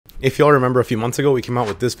If y'all remember a few months ago, we came out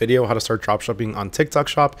with this video, how to start dropshipping on TikTok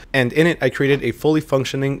Shop. And in it, I created a fully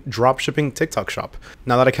functioning dropshipping TikTok shop.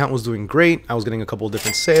 Now that account was doing great. I was getting a couple of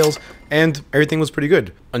different sales and everything was pretty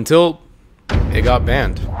good until it got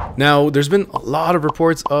banned. Now, there's been a lot of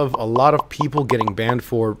reports of a lot of people getting banned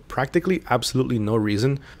for practically absolutely no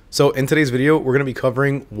reason. So in today's video, we're going to be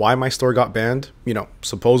covering why my store got banned,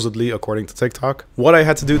 supposedly according to TikTok, what I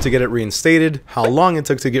had to do to get it reinstated, how long it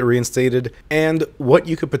took to get reinstated, and what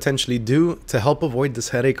you could potentially do to help avoid this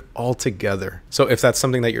headache altogether. So if that's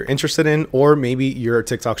something that you're interested in, or maybe your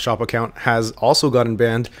TikTok shop account has also gotten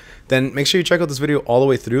banned, then make sure you check out this video all the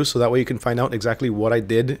way through so that way you can find out exactly what I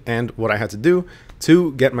did and what I had to do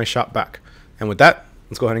to get my shop back. And with that,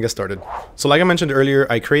 let's go ahead and get started. So like I mentioned earlier,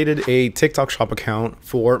 I created a TikTok shop account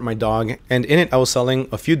for my dog, and in it I was selling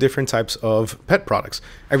a few different types of pet products.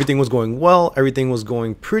 Everything was going well, everything was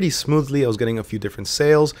going pretty smoothly. I was getting a few different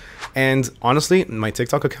sales, and honestly, my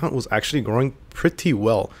TikTok account was actually growing pretty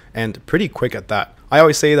well and pretty quick at that. I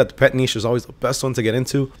always say that the pet niche is always the best one to get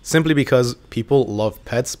into, simply because people love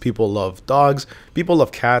pets, people love dogs, people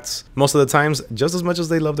love cats, most of the times just as much as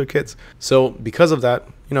they love their kids. So because of that,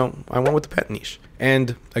 I went with the pet niche.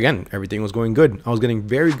 And again, everything was going good. I was getting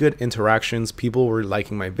very good interactions. People were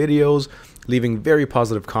liking my videos, leaving very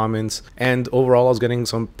positive comments, and overall I was getting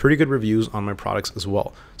some pretty good reviews on my products as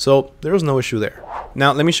well. So there was no issue there.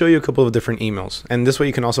 Now let me show you a couple of different emails, and this way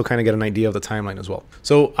you can also kind of get an idea of the timeline as well.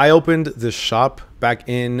 So I opened this shop back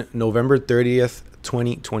in November 30th,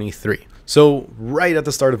 2023. So right at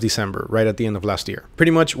the start of December, right at the end of last year,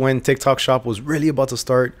 pretty much when TikTok shop was really about to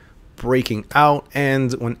start breaking out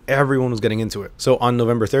and when everyone was getting into it. So on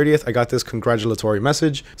November 30th, I got this congratulatory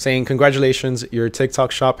message saying, congratulations, your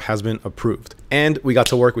TikTok shop has been approved. And we got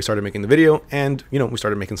to work, we started making the video, and we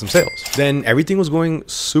started making some sales. Then everything was going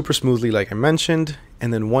super smoothly, like I mentioned.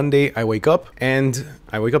 And then one day I wake up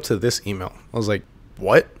to this email. I was like,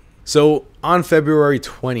 what? So on February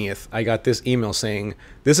 20th, I got this email saying,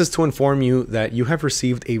 this is to inform you that you have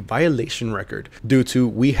received a violation record due to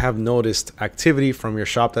we have noticed activity from your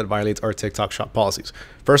shop that violates our TikTok shop policies.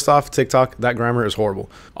 First off, TikTok, that grammar is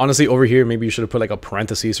horrible. Honestly, over here, maybe you should have put like a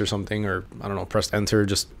parenthesis or something, or I don't know, pressed enter.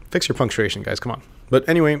 Just fix your punctuation, guys. Come on. But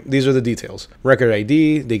anyway, these are the details. Record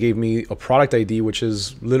ID, they gave me a product ID, which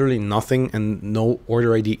is literally nothing, and no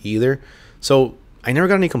order ID either. So I never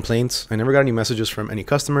got any complaints. I never got any messages from any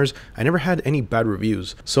customers. I never had any bad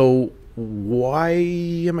reviews. So why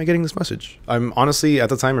am I getting this message? I'm honestly, at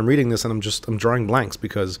the time I'm reading this and I'm drawing blanks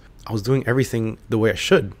because I was doing everything the way I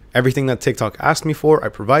should. Everything that TikTok asked me for, I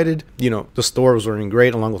provided. The store was running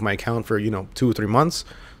great along with my account for, 2 or 3 months.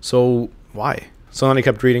 So why? So then I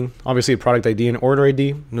kept reading. Obviously, product ID and order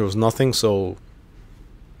ID, there was nothing. So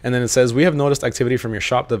and then it says, we have noticed activity from your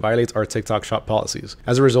shop that violates our TikTok shop policies.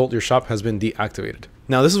 As a result, your shop has been deactivated.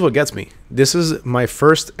 Now, this is what gets me. This is my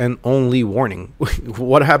first and only warning.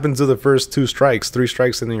 What happens to the first 2 strikes, 3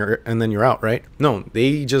 strikes, and then you're out, right? No,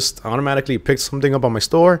 they just automatically picked something up on my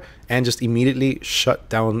store and just immediately shut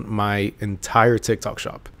down my entire TikTok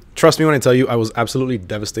shop. Trust me when I tell you, I was absolutely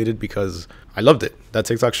devastated because I loved it. That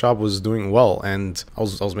TikTok shop was doing well and I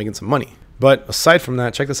was making some money. But aside from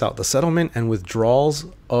that, check this out. The settlement and withdrawals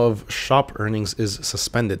of shop earnings is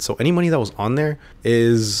suspended. So any money that was on there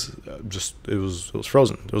is it was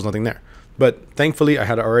frozen. There was nothing there. But thankfully, I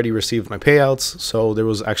had already received my payouts, so there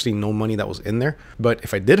was actually no money that was in there. But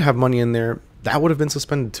if I did have money in there, that would have been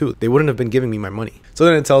suspended too. They wouldn't have been giving me my money. So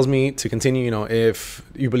then it tells me to continue, if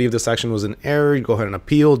you believe this action was an error, you go ahead and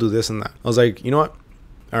appeal, do this and that. I was like, you know what?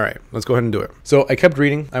 All right, let's go ahead and do it. So I kept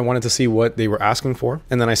reading. I wanted to see what they were asking for.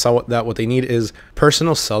 And then I saw what they need is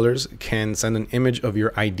personal sellers can send an image of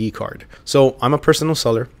your ID card. So I'm a personal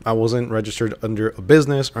seller. I wasn't registered under a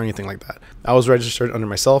business or anything like that. I was registered under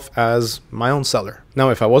myself as my own seller.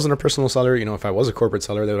 Now, if I wasn't a personal seller, if I was a corporate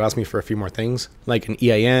seller, they would ask me for a few more things like an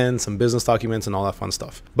EIN, some business documents and all that fun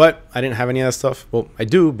stuff. But I didn't have any of that stuff. Well, I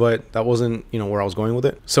do, but that wasn't, where I was going with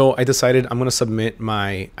it. So I decided I'm going to submit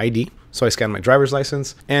my ID. So I scanned my driver's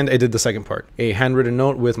license and I did the second part, a handwritten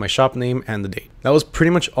note with my shop name and the date. That was pretty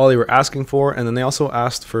much all they were asking for. And then they also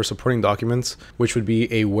asked for supporting documents, which would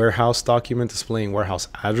be a warehouse document displaying warehouse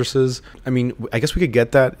addresses. I mean, I guess we could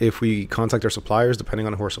get that if we contact our suppliers, depending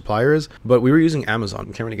on who our supplier is, but we were using Amazon.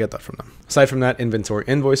 We can't really get that from them. Aside from that, inventory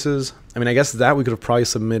invoices. I mean, I guess that we could have probably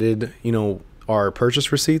submitted, our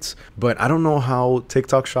purchase receipts, but I don't know how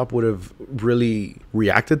TikTok shop would have really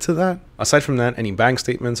reacted to that. Aside from that, any bank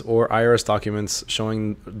statements or IRS documents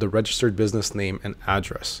showing the registered business name and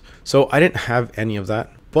address. So I didn't have any of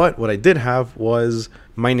that, but what I did have was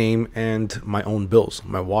my name and my own bills,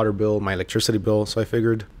 my water bill, my electricity bill. So I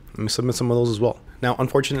figured, let me submit some of those as well. Now,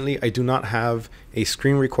 unfortunately, I do not have a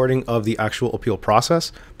screen recording of the actual appeal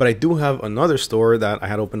process, but I do have another store that I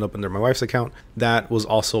had opened up under my wife's account that was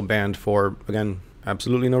also banned for, again,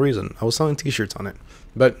 absolutely no reason. I was selling t-shirts on it.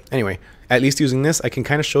 But anyway, at least using this, I can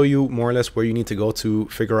kind of show you more or less where you need to go to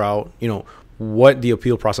figure out, what the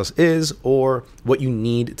appeal process is, or what you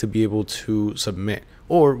need to be able to submit,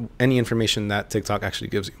 or any information that TikTok actually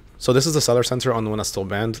gives you. So this is the seller center on the one that's still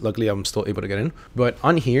banned. Luckily, I'm still able to get in. But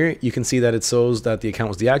on here, you can see that it shows that the account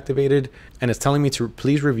was deactivated, and it's telling me to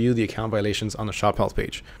please review the account violations on the shop health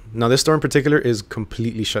page. Now, this store in particular is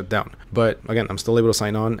completely shut down. But again, I'm still able to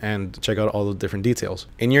sign on and check out all the different details.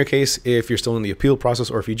 In your case, if you're still in the appeal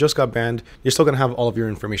process or if you just got banned, you're still going to have all of your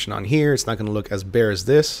information on here. It's not going to look as bare as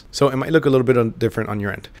this. So it might look a little bit different on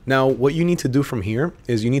your end. Now, what you need to do from here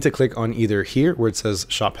is you need to click on either here where it says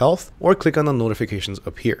shop health, or click on the notifications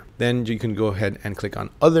up here. Then you can go ahead and click on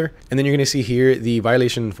other, and then you're going to see here the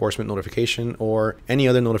violation enforcement notification or any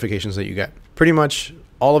other notifications that you get. Pretty much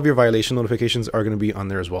all of your violation notifications are going to be on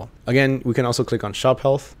there as well. Again, we can also click on shop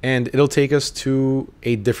health and it'll take us to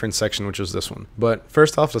a different section, which is this one. But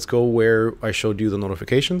first off, let's go where I showed you the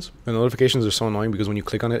notifications. The notifications are so annoying because when you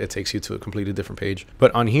click on it, it takes you to a completely different page.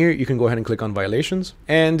 But on here, you can go ahead and click on violations.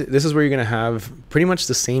 And this is where you're going to have pretty much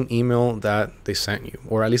the same email that they sent you,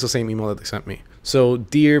 or at least the same email that they sent me. So,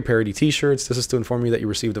 dear Parody T-shirts, this is to inform you that you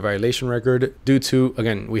received a violation record due to,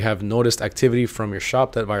 again, we have noticed activity from your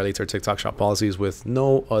shop that violates our TikTok shop policies with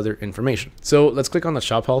no other information. So let's click on the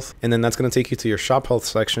shop health, and then that's going to take you to your shop health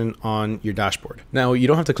section on your dashboard. Now, you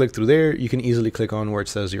don't have to click through there. You can easily click on where it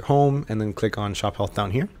says your home and then click on shop health down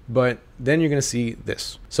here. But then you're going to see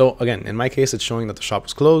this. So again, in my case, it's showing that the shop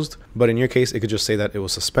was closed, but in your case, it could just say that it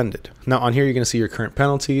was suspended. Now on here, you're going to see your current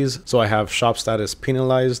penalties. So I have shop status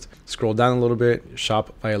penalized. Scroll down a little bit,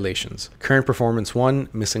 shop violations. Current performance 1,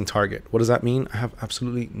 missing target. What does that mean? I have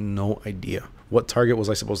absolutely no idea. What target was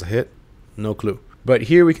I supposed to hit? No clue. But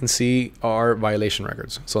here we can see our violation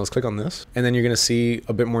records. So let's click on this, and then you're going to see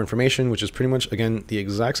a bit more information, which is pretty much, again, the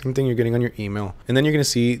exact same thing you're getting on your email. And then you're going to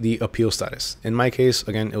see the appeal status. In my case,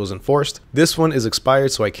 again, it was enforced. This one is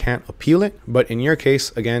expired, so I can't appeal it. But in your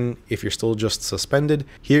case, again, if you're still just suspended,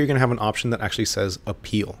 here you're going to have an option that actually says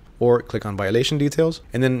appeal. Or click on violation details.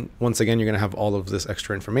 And then once again, you're going to have all of this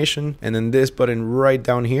extra information. And then this button right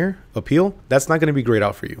down here, appeal, that's not going to be grayed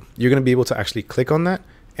out for you. You're going to be able to actually click on that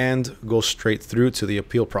and go straight through to the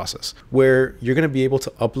appeal process, where you're going to be able to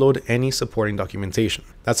upload any supporting documentation.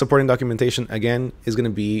 That supporting documentation, again, is going to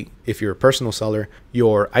be, if you're a personal seller,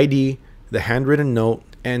 your ID, the handwritten note,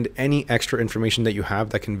 and any extra information that you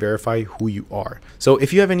have that can verify who you are. So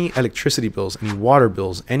if you have any electricity bills, any water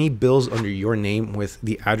bills, any bills under your name with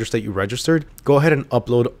the address that you registered, go ahead and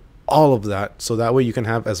upload all of that, so that way you can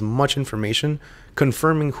have as much information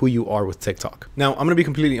confirming who you are with TikTok. Now, I'm going to be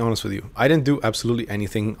completely honest with you. I didn't do absolutely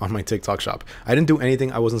anything on my TikTok shop. I didn't do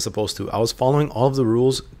anything I wasn't supposed to. I was following all of the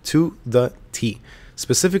rules to the T,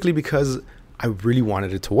 specifically because I really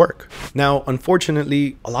wanted it to work. Now,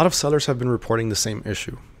 unfortunately, a lot of sellers have been reporting the same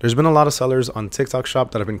issue. There's been a lot of sellers on TikTok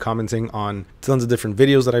shop that have been commenting on tons of different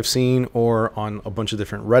videos that I've seen, or on a bunch of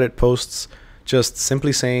different Reddit posts, just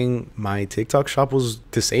simply saying my TikTok shop was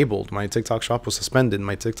disabled, my TikTok shop was suspended,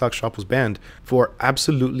 my TikTok shop was banned for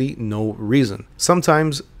absolutely no reason.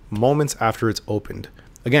 Sometimes moments after it's opened.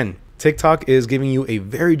 Again, TikTok is giving you a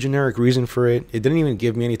very generic reason for it. It didn't even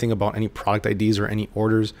give me anything about any product IDs or any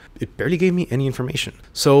orders. It barely gave me any information.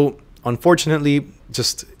 So unfortunately,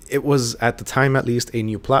 it was, at the time at least, a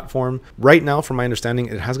new platform. Right now, from my understanding,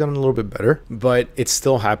 it has gotten a little bit better, but it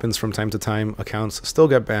still happens from time to time. Accounts still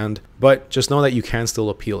get banned, but just know that you can still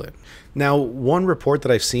appeal it. Now, one report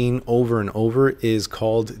that I've seen over and over is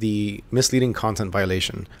called the misleading content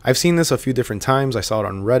violation. I've seen this a few different times. I saw it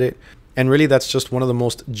on Reddit. And really, that's just one of the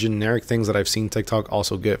most generic things that I've seen TikTok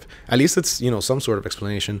also give. At least it's, some sort of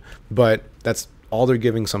explanation, but that's all they're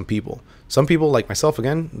giving some people. Some people, like myself,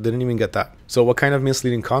 again, didn't even get that. So what kind of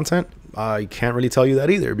misleading content? I can't really tell you that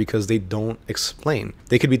either, because they don't explain.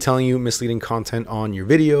 They could be telling you misleading content on your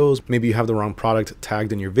videos. Maybe you have the wrong product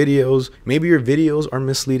tagged in your videos. Maybe your videos are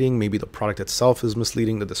misleading. Maybe the product itself is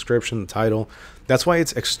misleading, the description, the title. That's why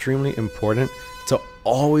it's extremely important to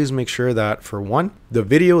always make sure that, for one, the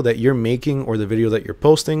video that you're making or the video that you're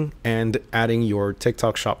posting and adding your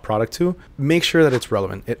TikTok shop product to, make sure that it's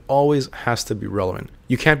relevant. It always has to be relevant.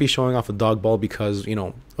 You can't be showing off a dog ball because,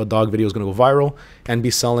 a dog video is going to go viral and be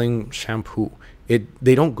selling shampoo.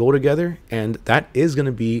 They don't go together, and that is going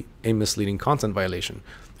to be a misleading content violation.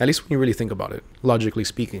 At least when you really think about it, logically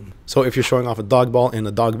speaking. So if you're showing off a dog ball in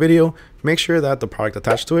a dog video, make sure that the product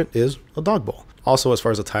attached to it is a dog ball. Also, as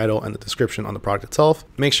far as the title and the description on the product itself,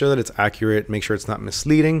 make sure that it's accurate, make sure it's not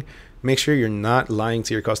misleading, make sure you're not lying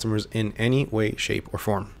to your customers in any way, shape, or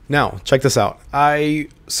form. Now, check this out. I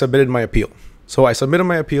submitted my appeal. So I submitted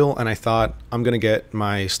my appeal and I thought I'm going to get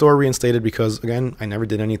my store reinstated because, again, I never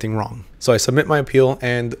did anything wrong. So I submit my appeal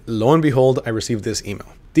and lo and behold, I received this email.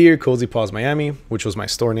 Dear Cozy Paws Miami, which was my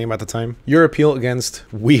store name at the time, your appeal against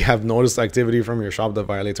we have noticed activity from your shop that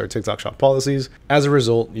violates our TikTok shop policies. As a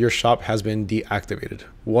result, your shop has been deactivated.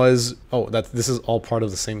 This is all part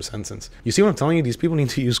of the same sentence. You see what I'm telling you? These people need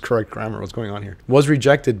to use correct grammar. What's going on here? Was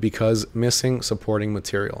rejected because missing supporting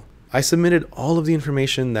material. I submitted all of the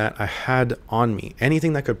information that I had on me,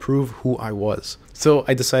 anything that could prove who I was. So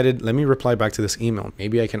I decided, let me reply back to this email.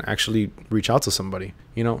 Maybe I can actually reach out to somebody.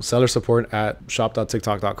 You know, seller support at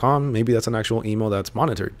shop.tiktok.com. Maybe that's an actual email that's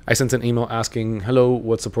monitored. I sent an email asking, hello,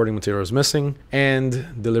 what supporting material is missing?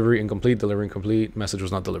 And delivery incomplete, message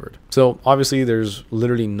was not delivered. So obviously there's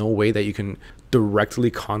literally no way that you can directly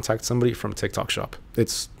contact somebody from TikTok shop.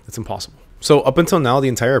 It's impossible. So up until now, the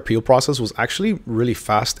entire appeal process was actually really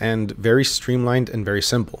fast and very streamlined and very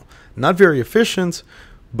simple. Not very efficient,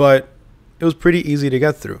 but it was pretty easy to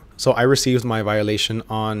get through. So I received my violation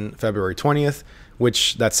on February 20th,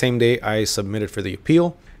 which that same day I submitted for the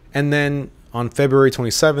appeal. And then on February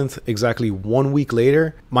 27th, exactly 1 week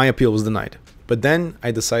later, my appeal was denied. But then I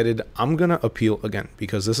decided I'm gonna appeal again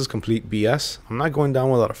because this is complete BS. I'm not going down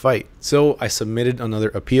without a fight. So I submitted another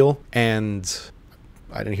appeal and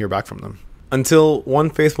I didn't hear back from them. Until one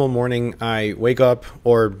faithful morning, I wake up,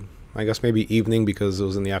 or I guess maybe evening because it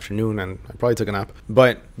was in the afternoon and I probably took a nap.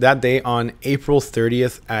 But that day on April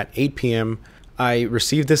 30th at 8 p.m., I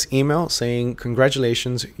received this email saying,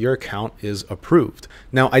 congratulations, your account is approved.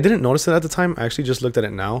 Now, I didn't notice it at the time. I actually just looked at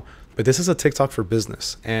it now, but this is a TikTok for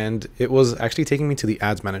business and it was actually taking me to the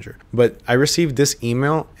ads manager. But I received this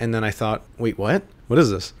email and then I thought, wait, what? What is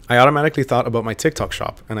this? I automatically thought about my TikTok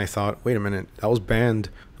shop and I thought, wait a minute, that was banned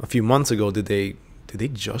a few months ago. Did they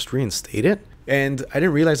just reinstate it? And I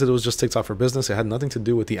didn't realize that it was just TikTok for business. It had nothing to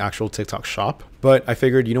do with the actual TikTok shop. But I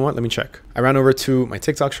figured, you know what, let me check. I ran over to my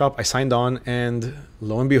TikTok shop, I signed on, and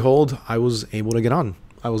lo and behold, I was able to get on.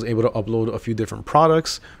 I was able to upload a few different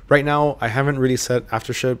products. Right now, I haven't really set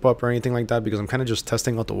after ship up or anything like that because I'm kind of just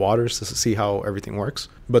testing out the waters to see how everything works.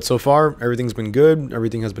 But so far, everything's been good.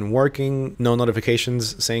 Everything has been working. No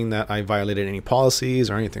notifications saying that I violated any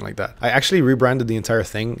policies or anything like that. I actually rebranded the entire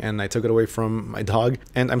thing and I took it away from my dog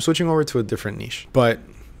and I'm switching over to a different niche. But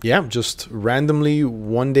yeah, just randomly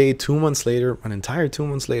one day, 2 months later, an entire 2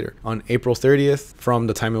 months later, on April 30th, from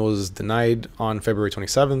the time it was denied on February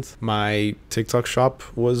 27th, my TikTok shop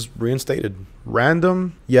was reinstated.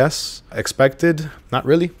 Random, yes. Expected, not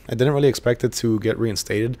really. I didn't really expect it to get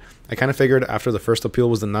reinstated. I kind of figured after the first appeal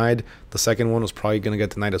was denied, the second one was probably going to get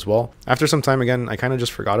denied as well. After some time, again, I kind of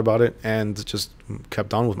just forgot about it and just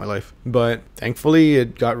kept on with my life. But thankfully,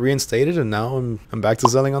 it got reinstated and now I'm back to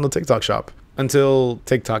selling on the TikTok shop. Until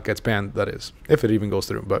TikTok gets banned, that is, if it even goes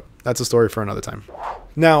through, but that's a story for another time.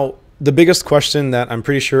 Now, the biggest question that I'm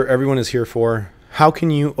pretty sure everyone is here for, how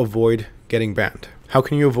can you avoid getting banned? How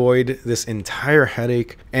can you avoid this entire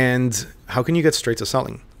headache and how can you get straight to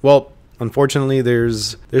selling? Well, unfortunately,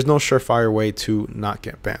 there's no surefire way to not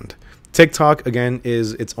get banned. TikTok, again,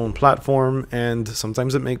 is its own platform and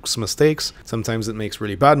sometimes it makes mistakes, sometimes it makes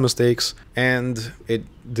really bad mistakes, and it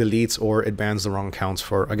deletes or it bans the wrong accounts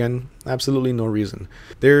for, again, absolutely no reason.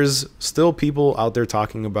 There's still people out there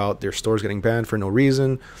talking about their stores getting banned for no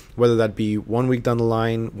reason, whether that be 1 week down the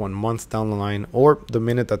line, 1 month down the line, or the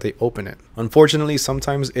minute that they open it. Unfortunately,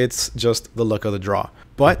 sometimes it's just the luck of the draw.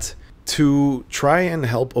 But to try and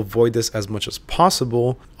help avoid this as much as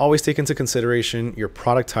possible, always take into consideration your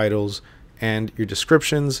product titles and your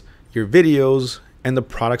descriptions, your videos, and the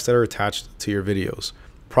products that are attached to your videos.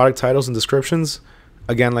 Product titles and descriptions,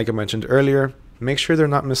 again, like I mentioned earlier, make sure they're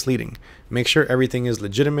not misleading. Make sure everything is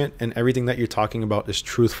legitimate and everything that you're talking about is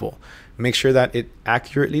truthful. Make sure that it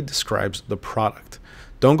accurately describes the product.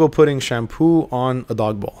 Don't go putting shampoo on a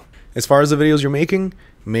dog ball. As far as the videos you're making,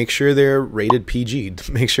 make sure they're rated PG.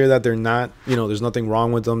 Make sure that they're not, there's nothing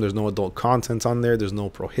wrong with them. There's no adult content on there. There's no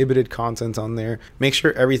prohibited content on there. Make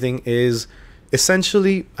sure everything is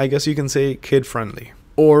essentially, I guess you can say, kid friendly,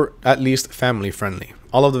 or at least family friendly.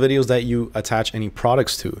 All of the videos that you attach any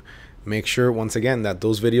products to, make sure once again that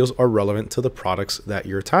those videos are relevant to the products that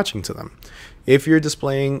you're attaching to them. If you're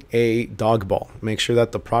displaying a dog ball, make sure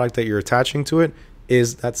that the product that you're attaching to it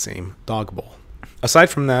is that same dog ball.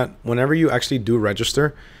 Aside from that, whenever you actually do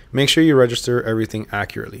register, make sure you register everything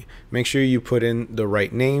accurately. Make sure you put in the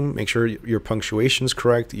right name, make sure your punctuation is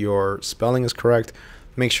correct, your spelling is correct,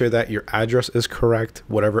 make sure that your address is correct,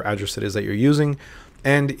 whatever address it is that you're using.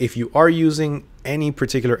 And if you are using any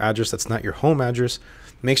particular address that's not your home address,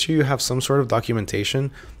 make sure you have some sort of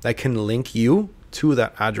documentation that can link you to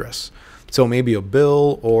that address. So maybe a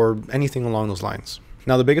bill or anything along those lines.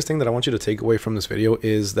 Now, the biggest thing that I want you to take away from this video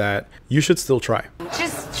is that you should still try.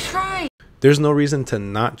 Just try. There's no reason to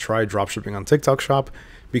not try dropshipping on TikTok Shop,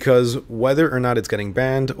 because whether or not it's getting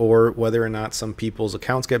banned or whether or not some people's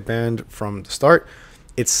accounts get banned from the start,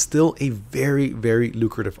 it's still a very, very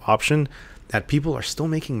lucrative option that people are still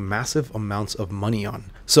making massive amounts of money on.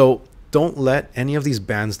 So don't let any of these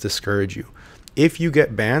bans discourage you. If you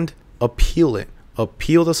get banned, appeal it.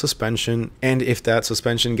 Appeal the suspension. And if that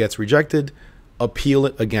suspension gets rejected, appeal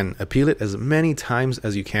it again. Appeal it as many times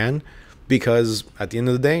as you can, because at the end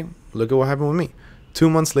of the day, look at what happened with me. 2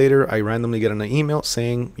 months later, I randomly get an email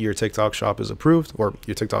saying your TikTok shop is approved, or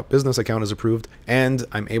your TikTok business account is approved, and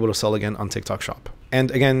I'm able to sell again on TikTok Shop. And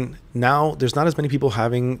again, now there's not as many people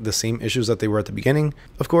having the same issues that they were at the beginning.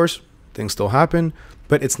 Of course, things still happen,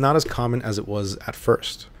 but it's not as common as it was at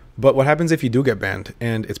first. But what happens if you do get banned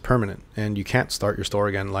and it's permanent and you can't start your store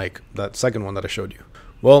again, like that second one that I showed you?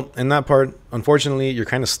 Well, in that part, unfortunately, you're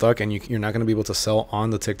kind of stuck and you're not going to be able to sell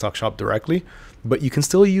on the TikTok shop directly, but you can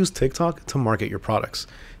still use TikTok to market your products.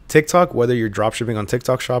 TikTok, whether you're dropshipping on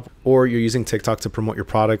TikTok shop or you're using TikTok to promote your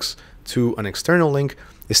products to an external link,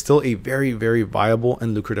 is still a very, very viable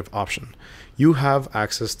and lucrative option. You have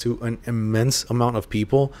access to an immense amount of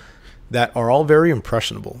people that are all very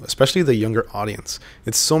impressionable, especially the younger audience.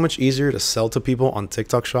 It's so much easier to sell to people on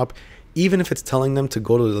TikTok shop, even if it's telling them to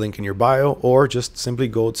go to the link in your bio or just simply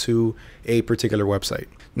go to a particular website.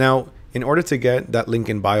 Now, in order to get that link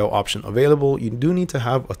in bio option available, you do need to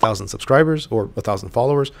have 1,000 subscribers or 1,000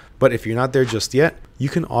 followers. But if you're not there just yet, you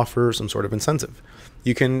can offer some sort of incentive.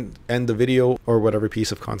 You can end the video or whatever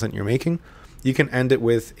piece of content you're making. You can end it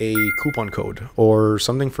with a coupon code or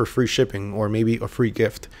something for free shipping, or maybe a free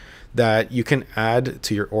gift that you can add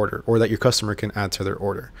to your order, or that your customer can add to their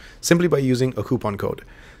order simply by using a coupon code.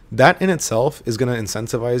 That in itself is going to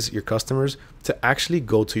incentivize your customers to actually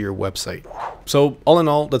go to your website. So all in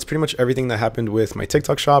all, that's pretty much everything that happened with my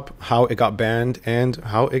TikTok shop, how it got banned, and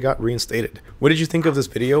how it got reinstated. What did you think of this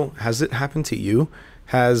video? Has it happened to you?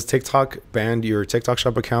 Has TikTok banned your TikTok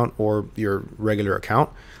shop account or your regular account?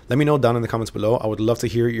 Let me know down in the comments below. I would love to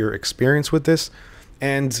hear your experience with this,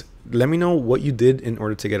 and let me know what you did in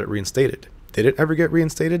order to get it reinstated. Did it ever get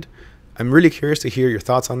reinstated? I'm really curious to hear your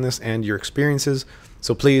thoughts on this and your experiences.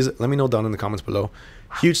 So please let me know down in the comments below.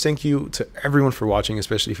 Huge thank you to everyone for watching,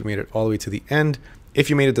 especially if you made it all the way to the end. If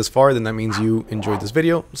you made it this far, then that means you enjoyed this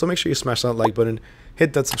video. So make sure you smash that like button,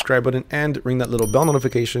 hit that subscribe button, and ring that little bell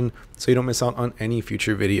notification so you don't miss out on any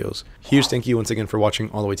future videos. Huge thank you once again for watching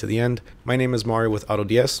all the way to the end. My name is Mario with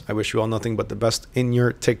AutoDS. I wish you all nothing but the best in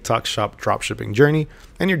your TikTok shop dropshipping journey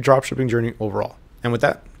and your dropshipping journey overall. And with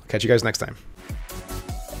that, I'll catch you guys next time.